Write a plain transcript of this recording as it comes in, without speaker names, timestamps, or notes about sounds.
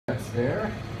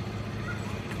there.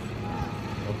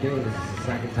 Okay, this is the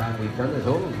second time we've done this.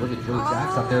 Oh, look at Joey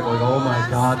Jacks up there going, oh my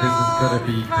God, this is going to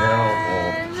be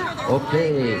terrible.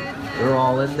 Okay, they're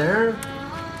all in there.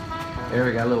 There,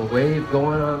 we got a little wave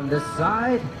going on this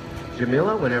side.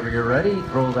 Jamila, whenever you're ready,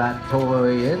 throw that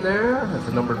toy in there. That's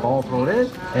a numbered ball thrown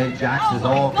in. And Jax is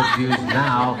all confused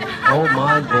now. Oh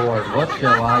my Lord, what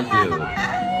shall I do?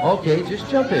 Okay, just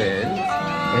jump in.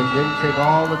 And then take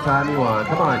all the time you want.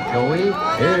 Come on, Joey.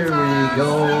 Here we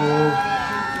go.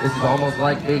 This is almost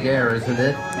like Big Air, isn't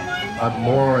it? But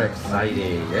more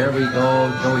exciting. There we go.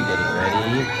 Joey getting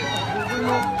ready.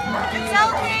 It's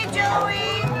okay,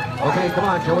 Joey. Okay, come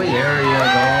on, Joey. There you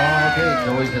go. Okay,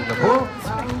 Joey's in the pool.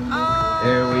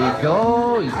 There we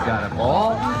go. He's got a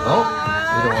ball. Oh,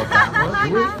 we don't want that one,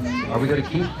 do we? Are we going to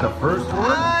keep the first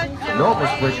one? No,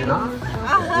 we're switching off.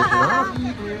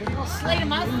 Slate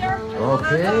him up there.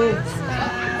 Okay.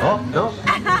 Oh, no.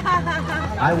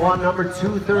 I want number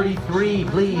 233,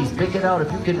 please. Pick it out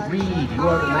if you can read. You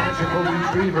are the magical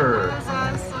retriever.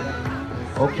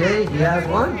 Okay, he has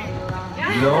one?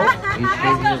 No, he's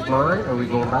changing his mind. Are we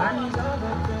going back?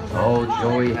 Oh,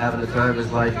 Joey having the time of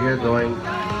his life here going,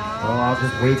 oh, I'll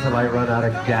just wait till I run out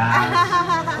of gas.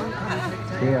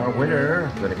 Okay, our winner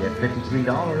is going to get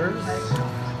 $53.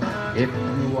 If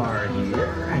you are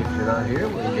here, if you're not here,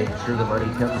 we'll make sure the money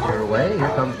comes your way. Here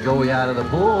comes Joey out of the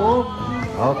pool.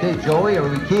 Okay, Joey, are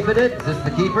we keeping it? Is this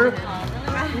the keeper?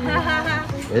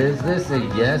 Is this a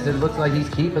yes? It looks like he's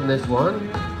keeping this one.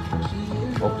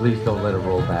 Oh, please don't let it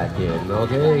roll back in.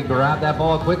 Okay, grab that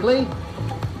ball quickly.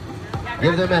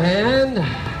 Give them a hand.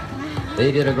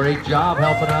 They did a great job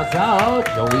helping us out.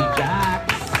 Joey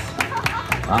Jacks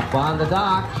up on the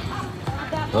dock.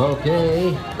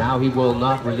 Okay, now he will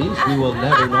not release. We will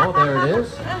never know. There it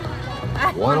is.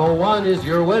 101 is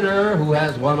your winner. Who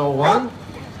has 101?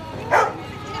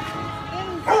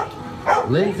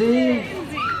 Lindsay?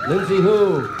 Lindsay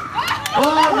who?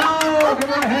 Oh no! Give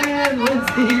her a hand,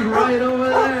 Lindsay, right over